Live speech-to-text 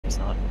It's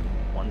not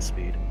 1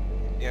 speed.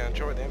 Yeah,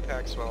 enjoy the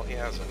impacts. Well, he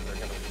hasn't. They're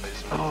gonna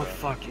replace him. Oh with,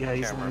 fuck, yeah,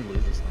 he's the camera. one who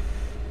loses.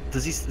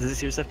 Does he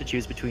seriously have to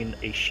choose between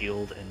a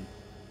shield and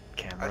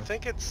camera? I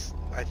think it's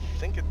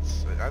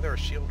either a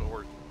shield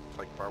or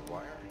like barbed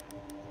wire.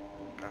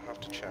 I'll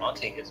have to check. I'll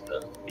take his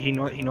bill. He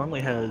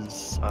normally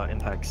has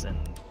impacts and.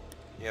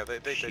 Yeah, they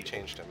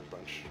changed him a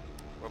bunch.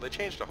 Well, they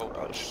changed a whole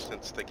bunch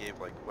since they gave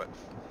like what,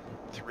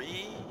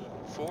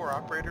 4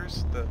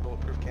 operators the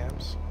bulletproof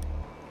cams.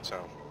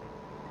 So.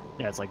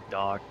 Yeah, it's like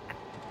dock,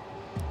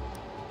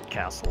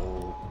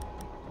 castle,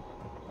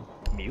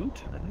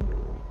 mute, I think.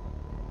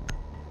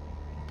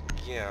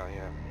 Yeah,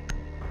 yeah.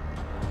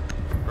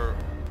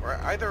 Or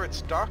either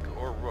it's dock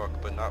or rook,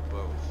 but not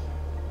both.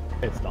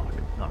 It's dock,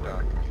 not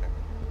Dock. rook. Okay.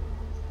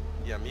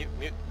 Yeah, mute.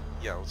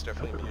 Yeah, it's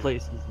definitely mute.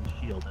 Replaces the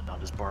shield and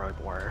not just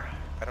barbed wire.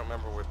 I don't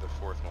remember what the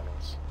 4th one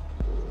was.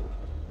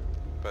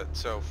 But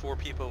so 4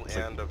 people It's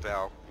and a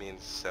Valk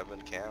means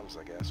 7 cams,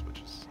 I guess,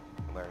 which is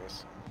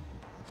hilarious.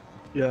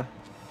 Yeah.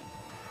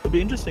 It'll be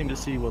interesting to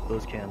see what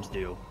those cams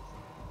do.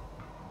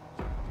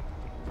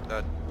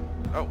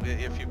 Oh,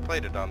 if you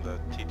played it on the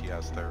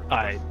TTS,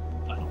 I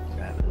don't think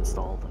I have it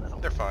installed, and I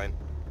don't. they're fine.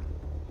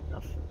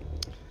 Enough.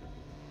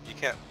 You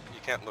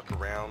can't look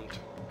around.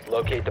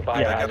 Locate the Yeah,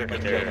 biohazard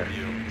good container.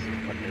 view.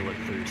 When they look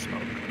through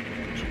smoke,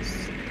 which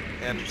is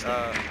And interesting.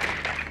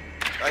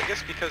 I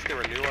guess because they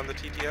were new on the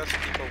TTS,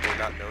 people were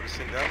not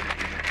noticing them.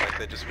 Like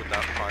they just would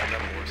not find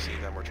them or see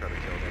them or try to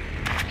kill them.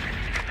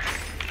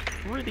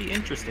 Pretty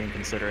interesting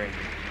considering,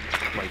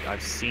 like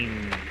I've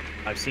seen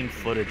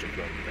footage of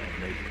them,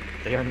 and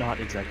they are not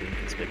exactly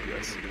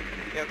inconspicuous.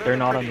 Yeah, They're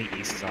not on the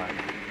east side.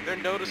 They're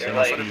noticeable,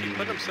 They're like- but if you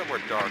put them somewhere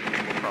dark,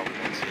 people probably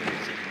won't see them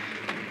easy.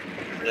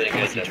 Really good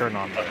Unless you to turn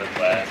on public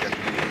glass.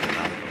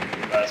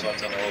 Glass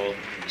one's on the whole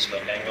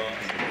smoke angle.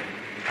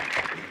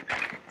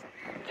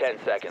 10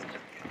 seconds.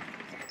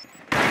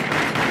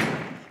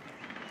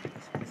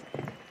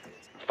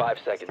 5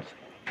 seconds.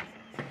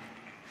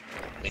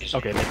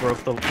 Okay, they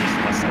broke the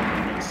east-west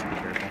side windows. Be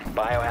careful.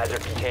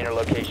 Biohazard container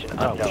location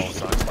Oh, unknown. which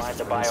sucks. Find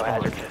the Respawn.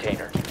 biohazard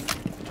container.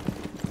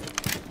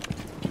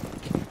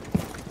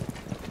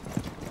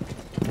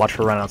 Watch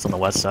for runouts on the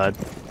west side.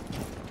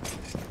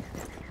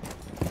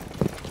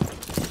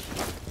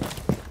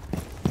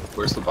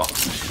 Where's the bomb?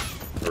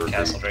 Or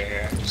Castle right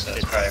here. Just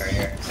it's probably right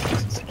here. Is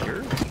it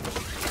secure?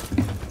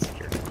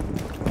 Secure.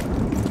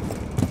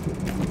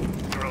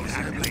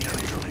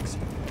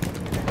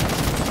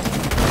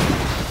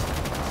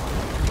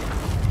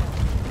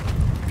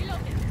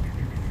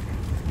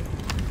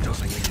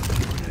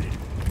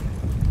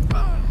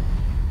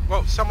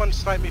 Whoa, someone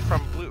sniped me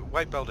from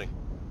white building.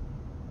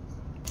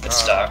 It's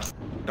stocked.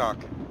 Dock.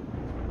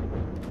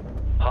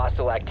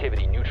 Hostile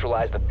activity.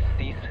 Neutralize the...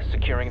 Cease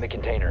securing the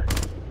container.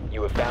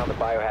 You have found the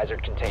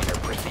biohazard container.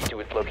 Proceed to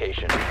its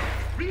location.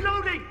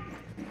 Reloading!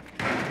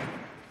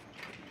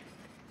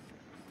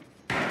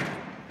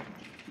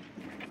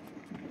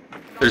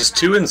 There's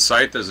 2 in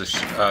sight. There's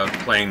a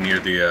playing near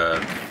the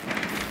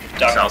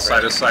Dock south side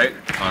right. of sight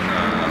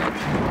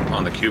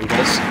on the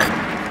cubicles.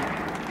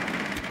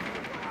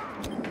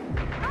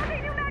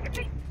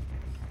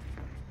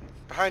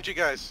 Behind you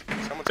guys.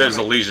 Someone's There's a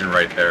coming. Legion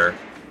right there.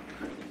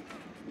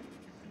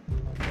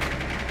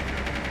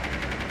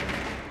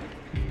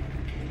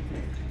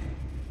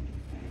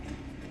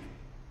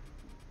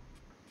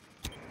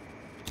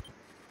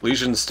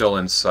 Legion's still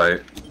in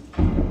sight.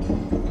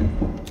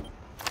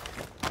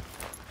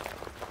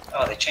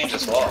 Oh, they changed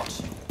this wall. I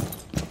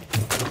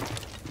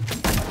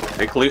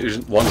think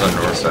Legion, one's on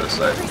north side of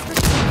sight. 1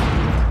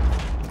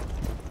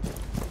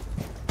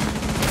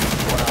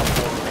 op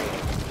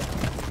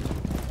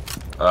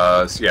 4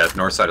 remaining. Yeah,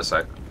 north side of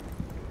sight.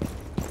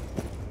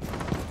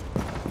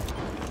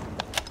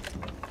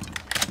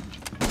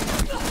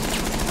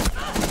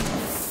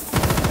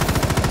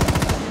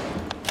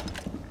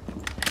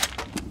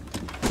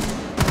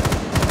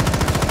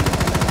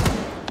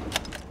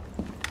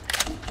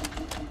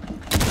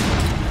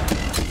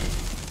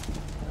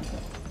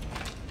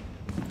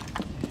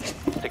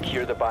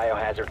 Secure the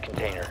biohazard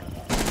container.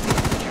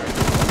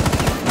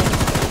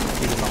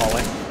 He's in the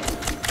hallway.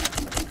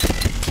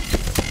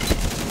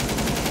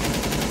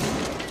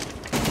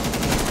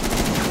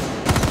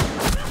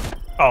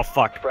 Oh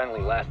fuck!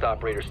 Friendly, last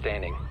operator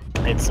standing.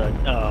 It's a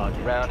dude.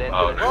 Round end.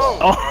 Oh, to the nice. Whoa!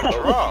 Oh. A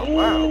draw.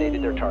 Wow.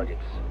 Eliminated their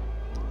targets.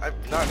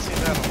 I've not seen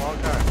that in a long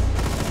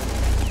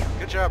time.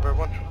 Good job,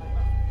 everyone.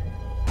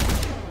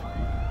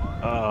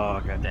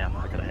 Oh goddamn!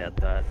 I could have had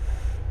that.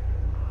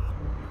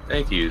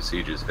 Thank you,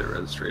 Siege's hit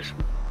registration.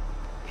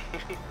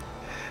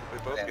 We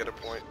both get a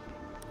point.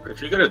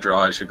 If you get a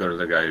draw, I should go to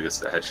the guy who gets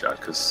the headshot,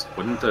 because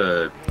wouldn't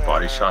the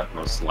body shot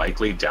most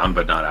likely down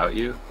but not out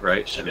you,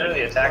 right? Should go to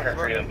the attacker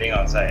for even being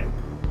on site.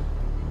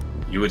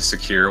 You would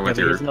secure with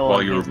but your he's no-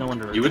 while you he's no one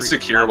to were you would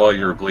retreat secure from. while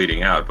you were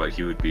bleeding out, but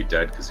he would be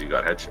dead because he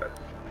got headshot.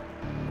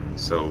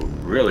 So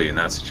really, in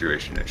that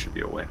situation, it should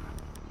be a win.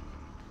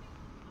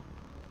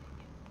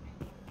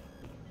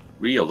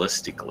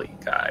 Realistically,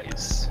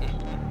 guys.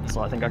 So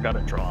I think I got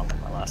a draw on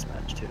my last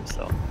match too.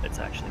 So it's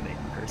actually me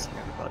cursing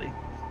everybody.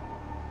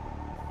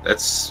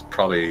 It's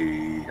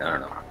probably, I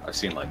don't know, I've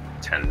seen like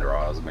 10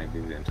 draws maybe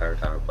the entire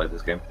time I've played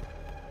this game.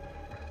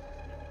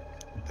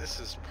 This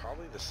is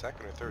probably the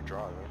second or third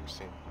draw I've ever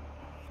seen.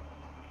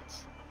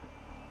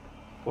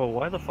 Well,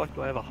 why the fuck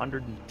do I have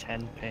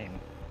 110 ping?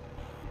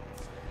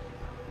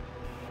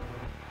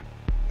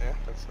 Yeah,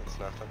 that's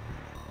nothing.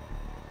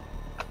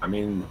 I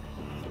mean,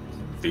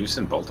 Thieves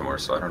in Baltimore,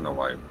 so I don't know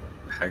why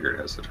Haggard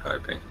has such high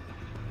ping.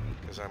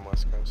 Because I'm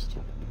West Coast.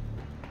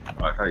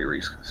 Oh, I thought you were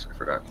East Coast, I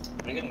forgot.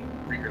 I'm getting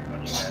regroup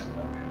on you guys.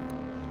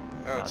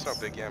 Oh, it's not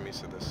big. Yeah, I'm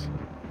used to this.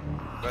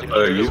 But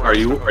Are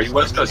you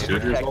West Coast too,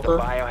 Protect the Volto?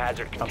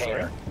 biohazard I'm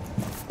sorry? container.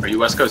 Are you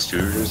West Coast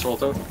too,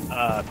 Volto?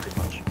 Pretty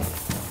much.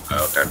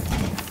 Oh,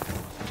 okay.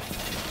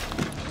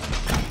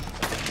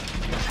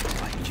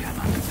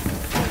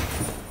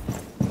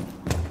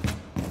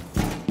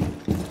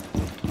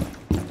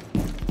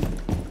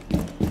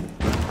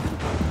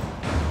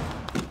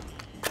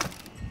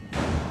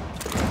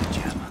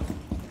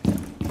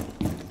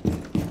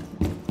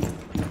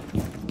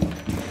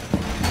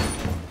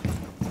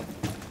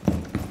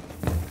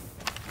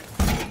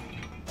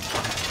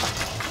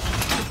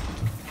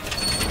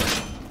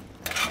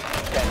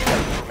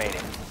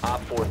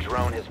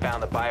 Drone has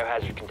found the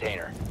biohazard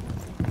container.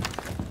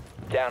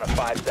 Down to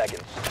 5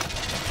 seconds.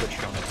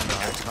 Switched on its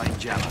side.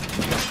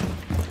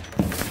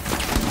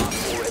 Op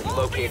 4 has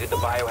located the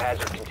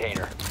biohazard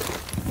container.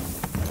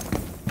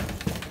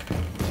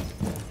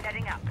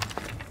 Setting up.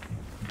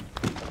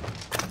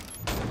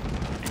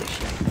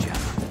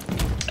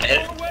 I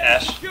hit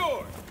Ash.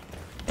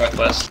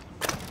 Northwest.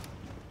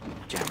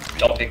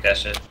 Don't pick that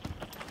shit.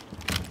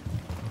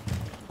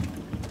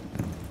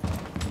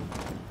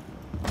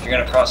 If you're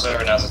gonna cross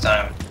over, now's the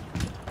time.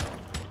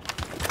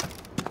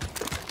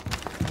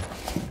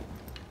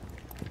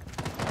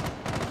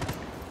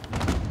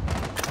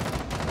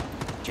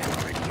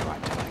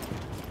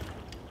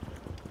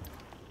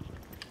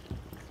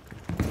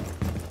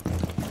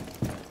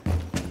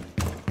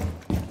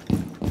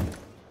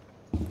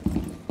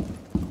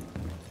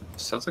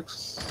 Sounds like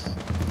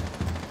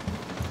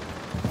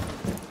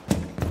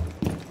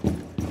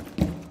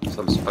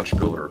some sponge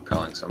builder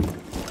repelling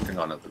something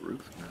on at the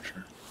roof. I'm not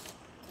sure.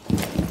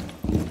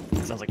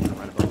 Sounds like you're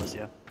right about this,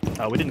 yeah.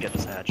 Oh, we didn't get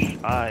this hatch.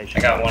 I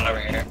got one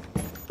over here.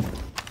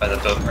 By the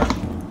boat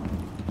room.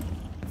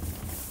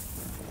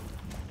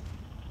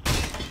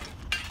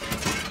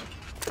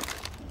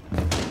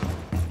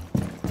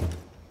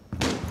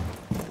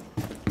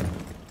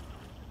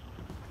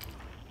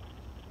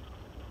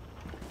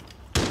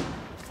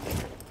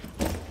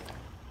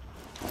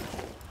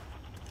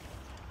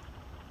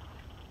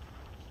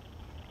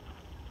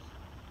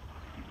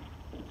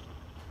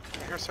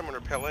 I hear someone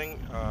repelling,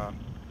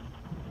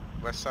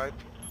 west side,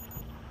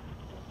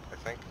 I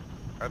think.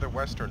 Either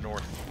west or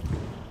north.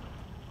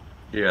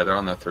 Yeah, they're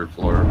on that third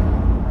floor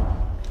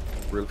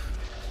roof.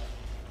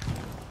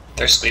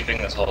 They're sweeping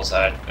this whole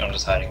side. I'm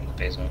just hiding in the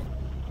basement.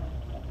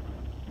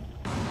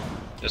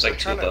 There's like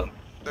two of them.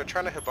 They're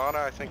trying to Hibana,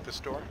 I think, this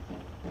door.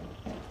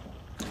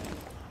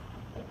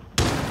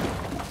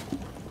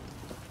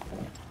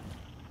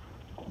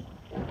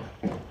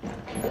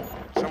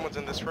 Someone's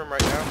in this room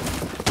right now.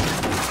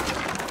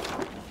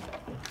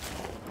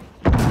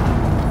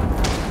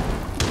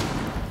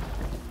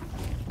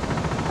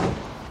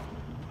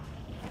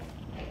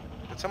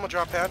 Did someone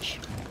drop hatch?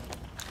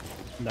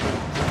 No.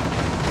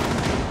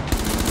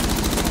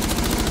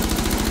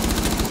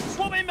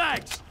 Swapping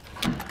mags!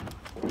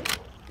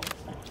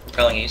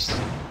 Repelling east.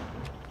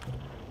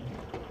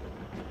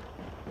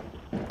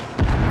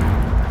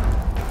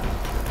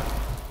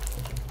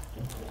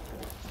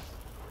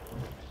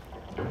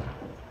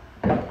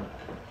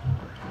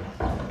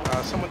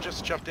 Someone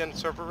just jumped in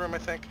server room, I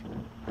think.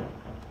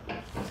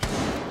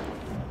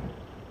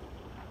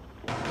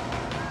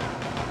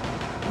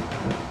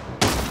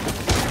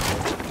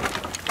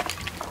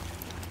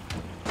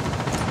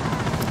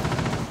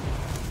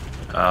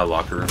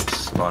 Locker room.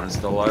 Spawn is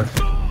still alive.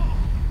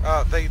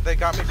 They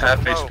got me from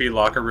Half below. HP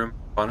locker room.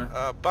 Spawn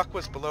it. Buck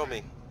was below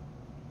me.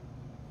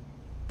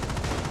 Yeah,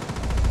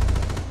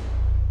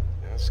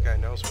 this guy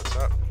knows what's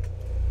up.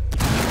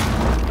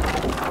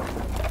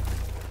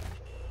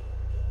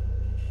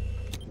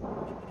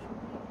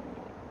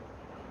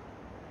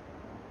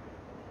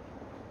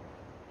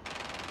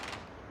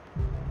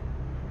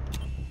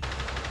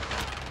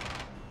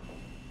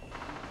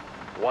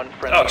 One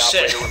friendly Oh,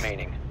 shit. operator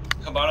remaining.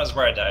 Hibana's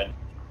where I died.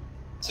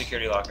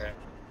 Security locker.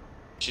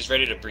 She's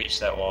ready to breach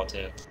that wall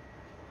too.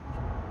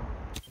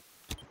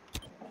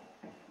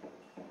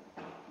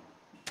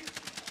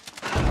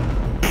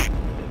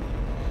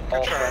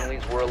 All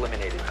friendlies were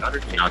eliminated. How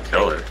did you not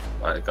kill her?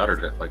 I got her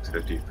to like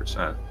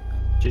 50%.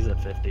 She's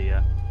at 50,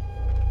 yeah.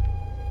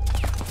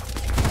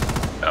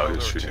 Oh, he was There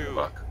were shooting two. the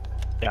buck.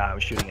 Yeah, I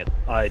was shooting it.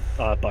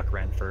 Buck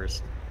ran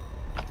first.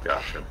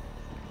 Gotcha.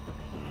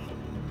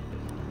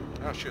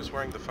 Oh, she was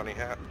wearing the funny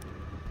hat.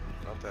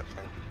 Not that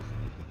thing.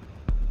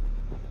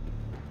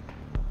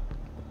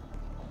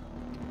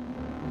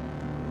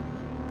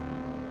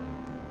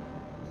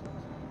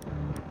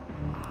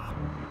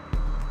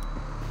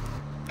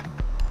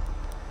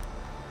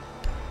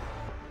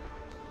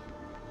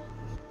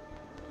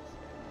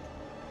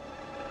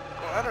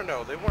 don't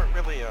know. They weren't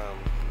really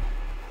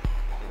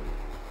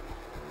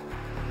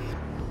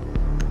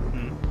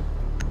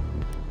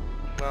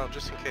well,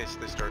 just in case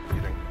they start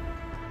eating,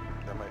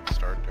 they might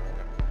start doing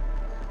it.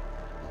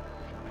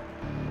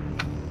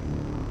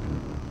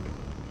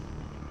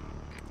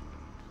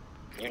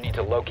 You need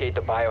to locate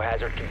the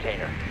biohazard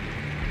container.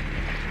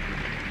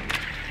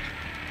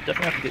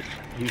 Definitely have to get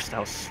used to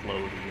how slow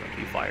the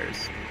UMP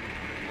fires.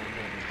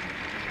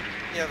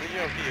 Yeah,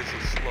 the UMP is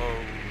a slow,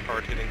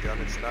 hard-hitting gun.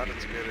 It's not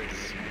as good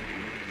as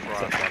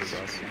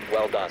Frost.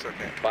 Well done. It's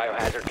okay.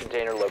 Biohazard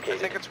container I located.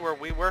 think it's where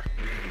we were.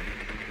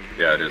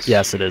 Yeah, it is.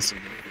 Yes, it is.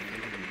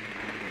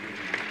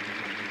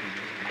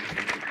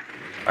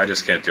 I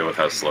just can't deal with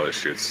how slow it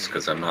shoots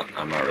because I'm not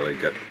really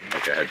good.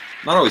 Okay,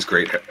 not always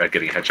great at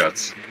getting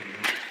headshots.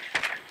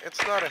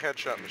 It's not a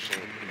headshot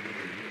machine,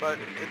 but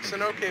it's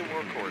an okay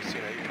workhorse.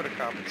 You know, you put a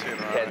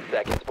compensator on 10 it.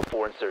 seconds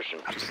before insertion.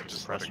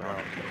 Just let it go.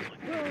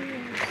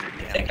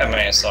 I think I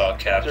may have saw a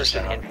cap just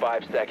Insertion now. in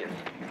 5 seconds.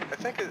 I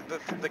think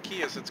the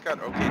key is it's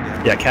got okay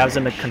damage. Yeah, Cav's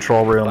in the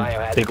control room,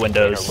 Biohazard big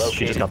windows. container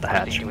She just got the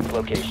hatch. located. Proceed to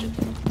its location.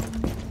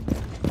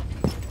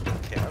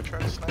 Okay, I'll try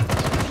to snipe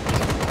this.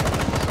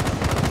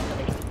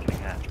 Getting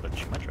hatch, but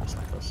she might try to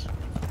snipe us.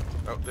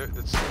 Oh,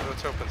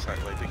 it's open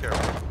slightly. Be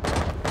careful.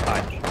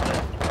 Fine.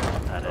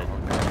 That it.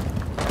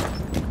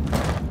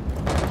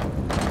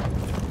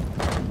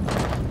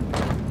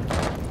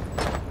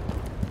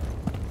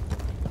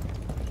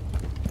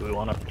 Do we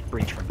want to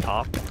breach from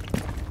top?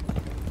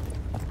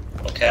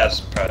 Well,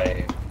 Cav's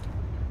probably.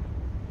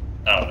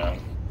 I don't know.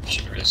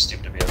 She'd be really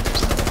stupid to be over there.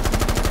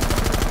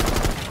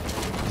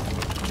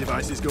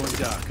 Device is going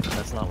dark.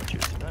 That's not what you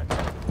expect.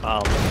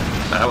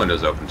 That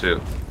window's open too.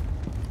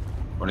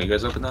 One of you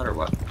guys open that or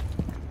what?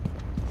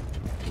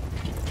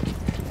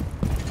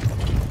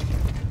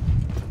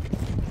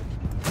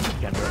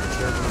 Again, we're in the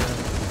server room.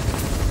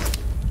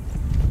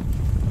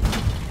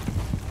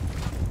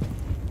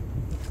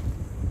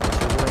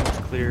 Server room's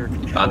clear.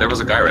 There was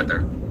a guy right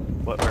there.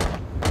 What? Where?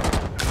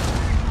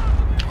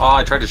 Oh,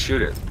 I tried to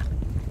shoot it.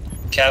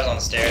 Cav's on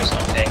the stairs,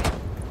 on ping.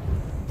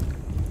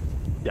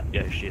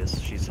 Yeah, she is.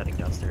 She's heading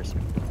downstairs.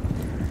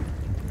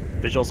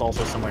 Vigil's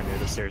also somewhere near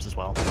the stairs as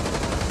well.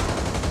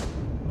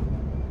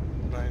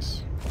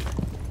 Nice.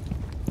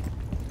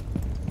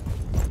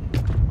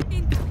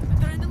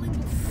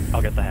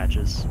 I'll get the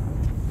hatches.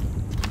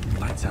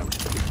 Lights out.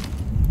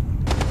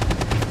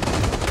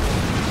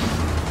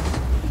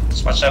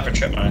 Just watch out for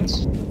trip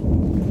mines.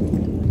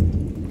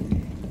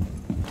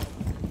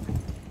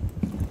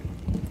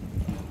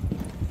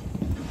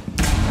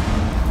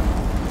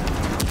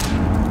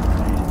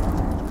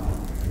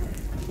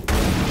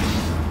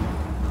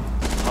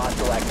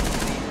 Hostile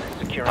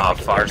activity. Securing Ah,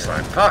 the fire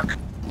container. sign. Fuck.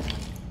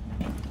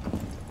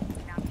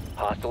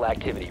 Hostile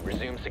activity.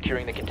 Resume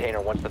securing the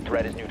container once the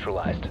threat is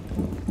neutralized.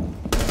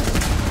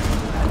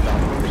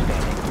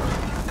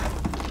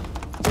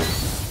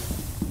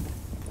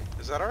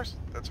 Is that ours?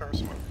 That's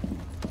ours.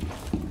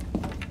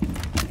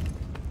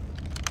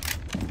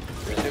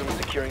 Resume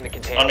securing the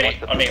container On me, once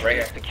the right threat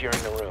here. is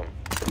securing the room.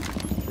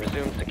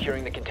 Resume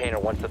securing the container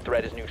once the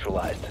threat is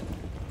neutralized.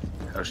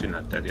 How's she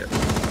not dead yet?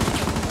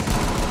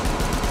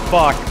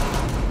 Fuck!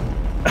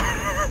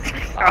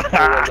 Op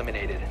 4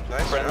 eliminated.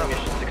 Nice Friendly job.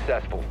 mission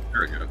successful.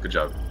 There we go. Good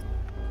job.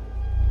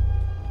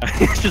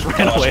 He just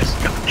ran away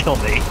and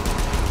killed me.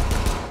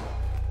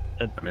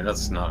 I mean,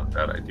 that's not a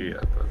bad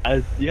idea,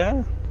 but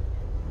Yeah.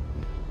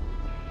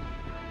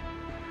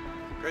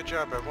 Great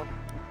job, everyone.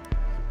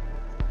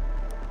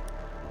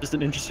 Just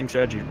an interesting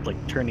strategy, like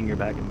turning your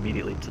back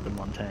immediately to the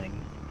Montang.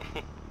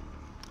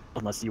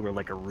 Unless you were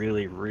like a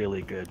really,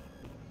 really good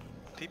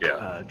People,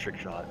 Yeah. trick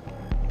shot.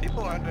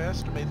 people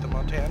underestimate the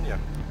Montana.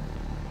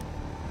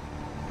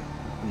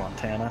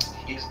 Montana.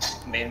 He's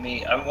made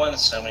me. I've won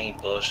so many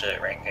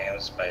bullshit ranked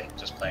games by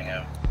just playing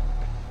him.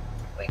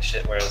 Like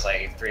shit where it's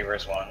like 3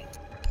 vs 1.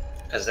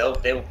 Because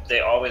they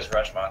always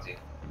rush Monty.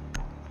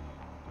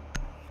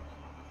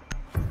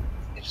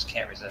 They just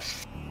can't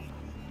resist.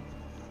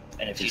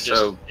 And if He's you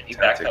so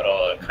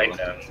backpedal and tactical. fight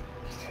them,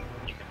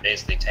 you can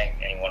basically tank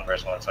any 1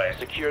 vs 1 fight.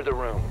 Secure the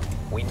room.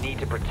 We need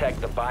to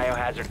protect the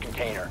biohazard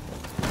container.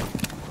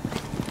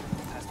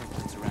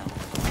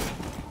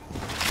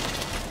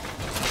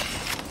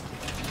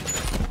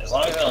 As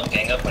long as they don't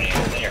gang up on you,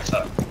 then you're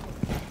fucked.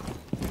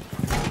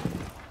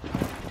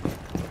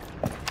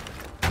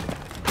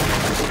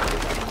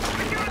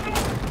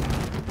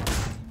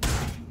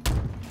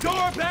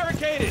 Door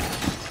barricaded!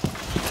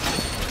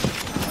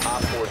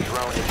 Op 4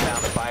 drone has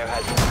found the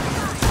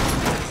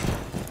biohazard.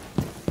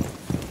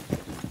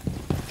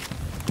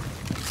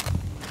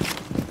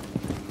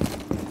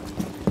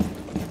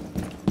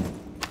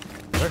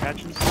 Are there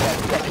hatches?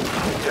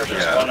 There's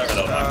Yeah. one over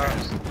the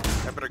lockers.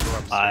 I better go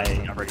upstairs.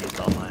 I already used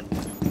all mine.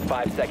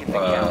 5 seconds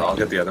I'll again.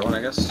 get the other one,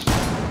 I guess.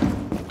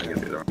 I get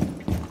the other one.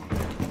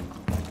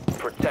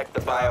 Protect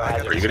the I got biohazard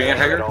it. Are you getting it,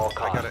 container Hager? at all I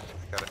costs. got it.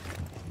 Got it.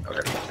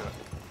 Okay. Do it.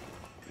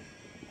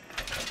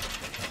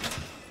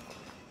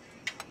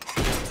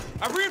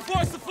 I've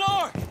reinforced the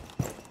floor!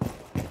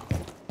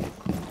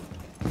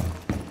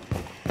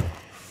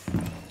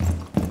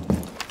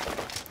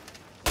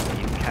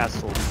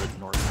 castle to the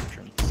north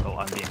entrance, so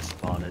I'm being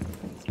spotted.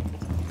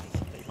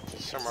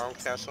 Is somewhere I'm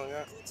castling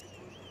that?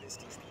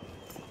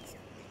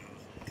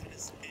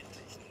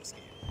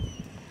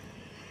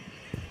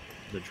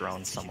 The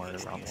drone somewhere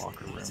around the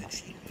locker room.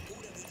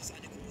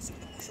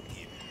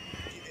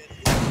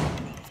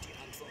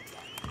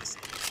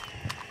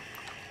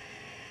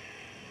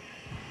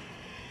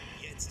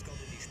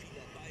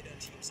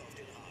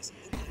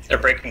 They're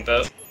breaking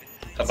boat.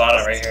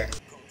 Havana right here.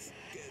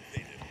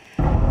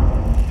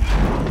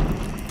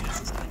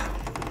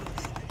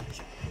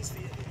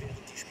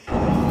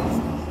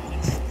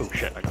 Oh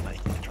shit, I got my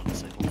drone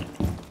disabled.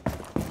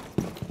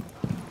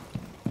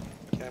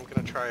 Okay, I'm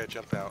gonna try a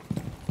jump out.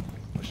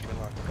 Wish me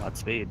luck.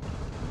 Godspeed.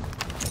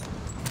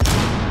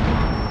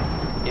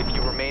 If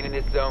you remain in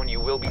this zone, you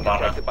will be Havana.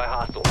 detected by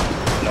hostiles.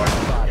 North.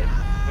 Spotted.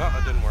 Well,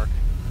 it didn't work.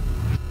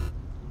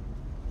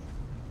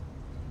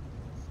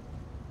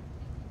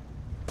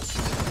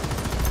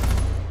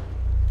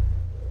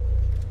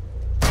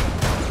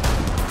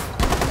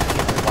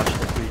 Watch,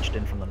 they breached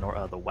in from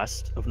the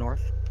west of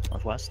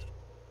northwest.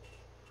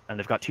 And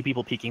they've got 2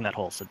 people peeking that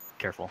hole, so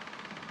careful.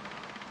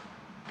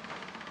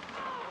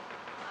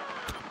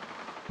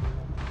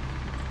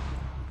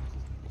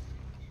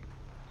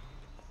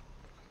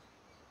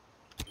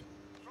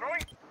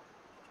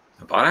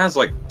 Bot has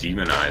like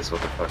demon eyes.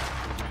 What the fuck?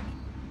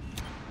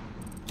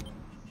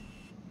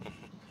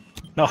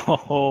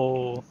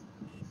 No.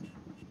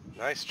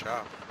 Nice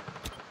job.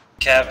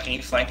 Cav, can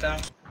you flank them?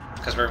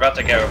 Because we're about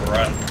to get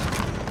overrun.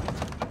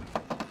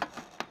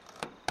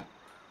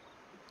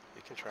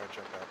 You can try to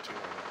jump out too.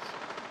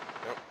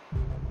 Nope.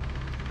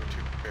 You're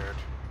too prepared.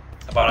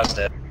 Havana's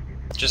dead.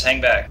 Just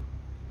hang back.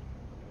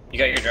 You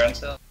got your drone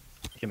still?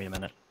 Give me a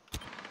minute.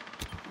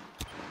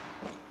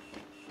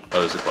 Oh,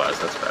 there's a glass.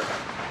 That's bad.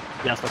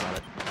 Yeah, I still got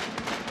it.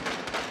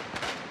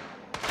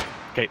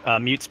 Okay,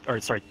 mutes, or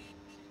sorry,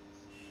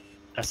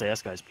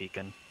 SAS guys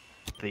peeking.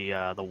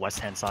 The west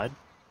hand side.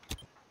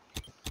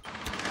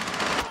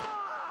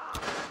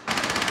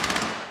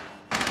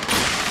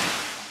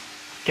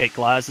 Okay,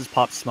 Glaz has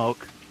popped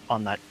smoke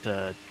on that,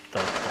 the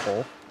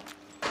hole.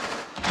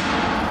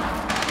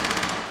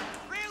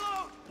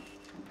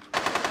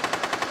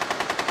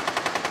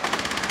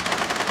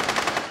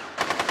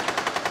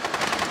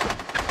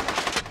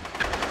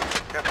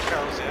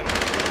 Capital's in.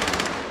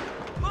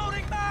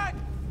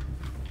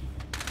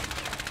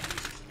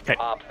 Okay,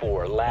 Op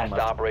 4, last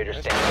left. operator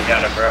You standing.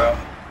 got it, bro.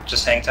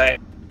 Just hang tight.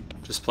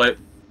 Just play.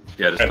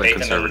 Yeah, just Gonna play bait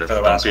them in conservative. for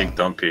the last one.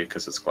 Don't peek,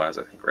 because it's glass,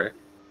 I think, right?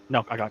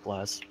 no, I got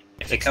Glaz.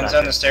 If he comes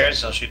down the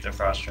stairs, he'll shoot the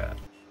frost trap.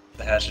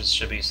 The hatches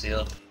should be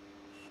sealed.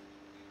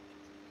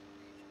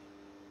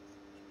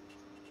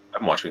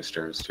 I'm watching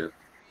stairs too.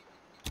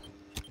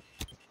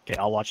 Okay,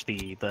 I'll watch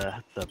the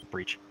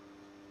breach.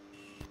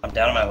 I'm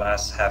down to my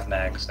last half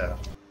mag, so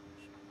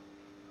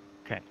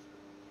Okay.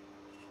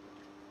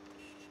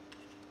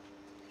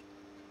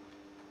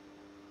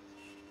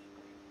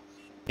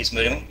 he's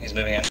moving. He's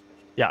moving in.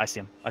 Yeah, I see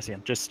him. I see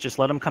him. Just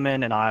let him come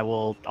in, and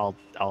I'll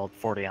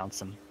 40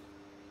 ounce him.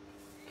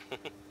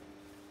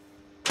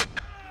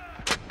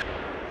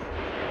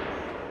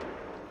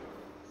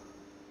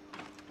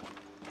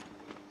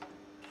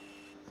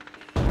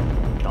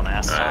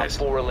 Dumbass. Nice. Op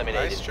 4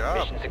 eliminated. Nice job.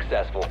 Mission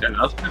successful. Yeah, that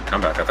was a good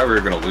comeback. I thought we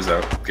were gonna lose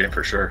that game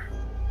for sure.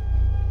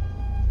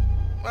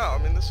 Well,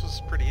 I mean, this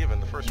was pretty even.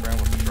 The first round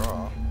was a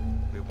draw.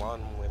 We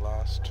won when we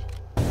lost.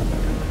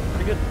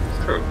 Pretty good.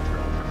 True.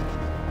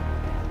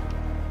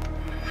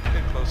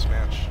 Good close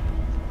match.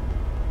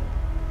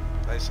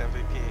 Nice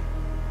MVP.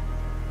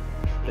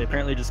 They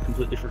apparently just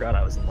completely forgot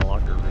I was in the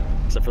locker room,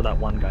 except for that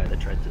one guy that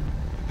tried to.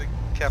 The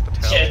Capital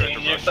Yeah, tried dude,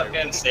 to you rush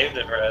fucking saved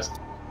it for us.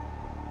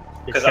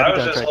 Because Except I was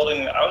that just tried to-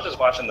 holding. I was just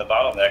watching the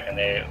bottleneck, and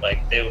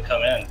they would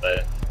come in.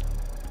 But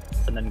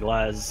And then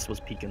Glaz was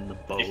peeking the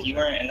boat. if you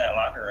weren't in that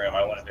locker room,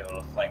 I wouldn't be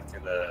able to flank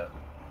through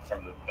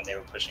when they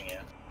were pushing in.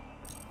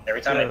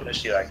 Every time they Yeah.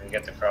 push you, I can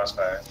get the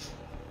crossfire.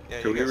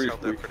 Yeah, Can you we, guys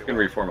held we that pretty can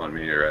well. reform on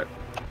me, you're right.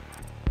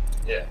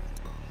 Yeah.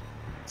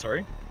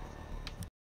 Sorry?